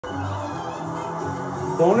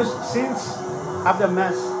bonus scenes after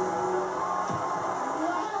match.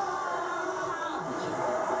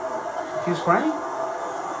 She's crying?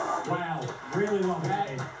 Wow, really well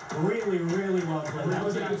played. Really well played. That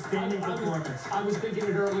was an outstanding performance. I was thinking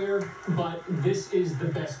it earlier, but this is the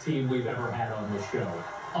best team we've ever had on this show.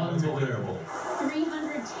 Unbelievable.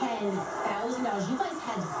 $310,000. You guys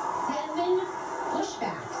had 7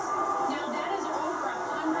 pushbacks. Now that is over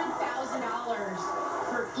 $100,000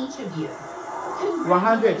 for each of you.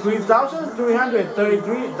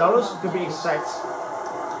 $103,333 to be exact.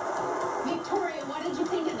 Victoria, what did you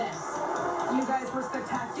think of this? You guys were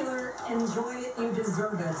spectacular. Enjoy it. You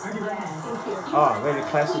deserve it. Thank you very much. Thank you. Oh, very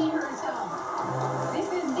classic. Queen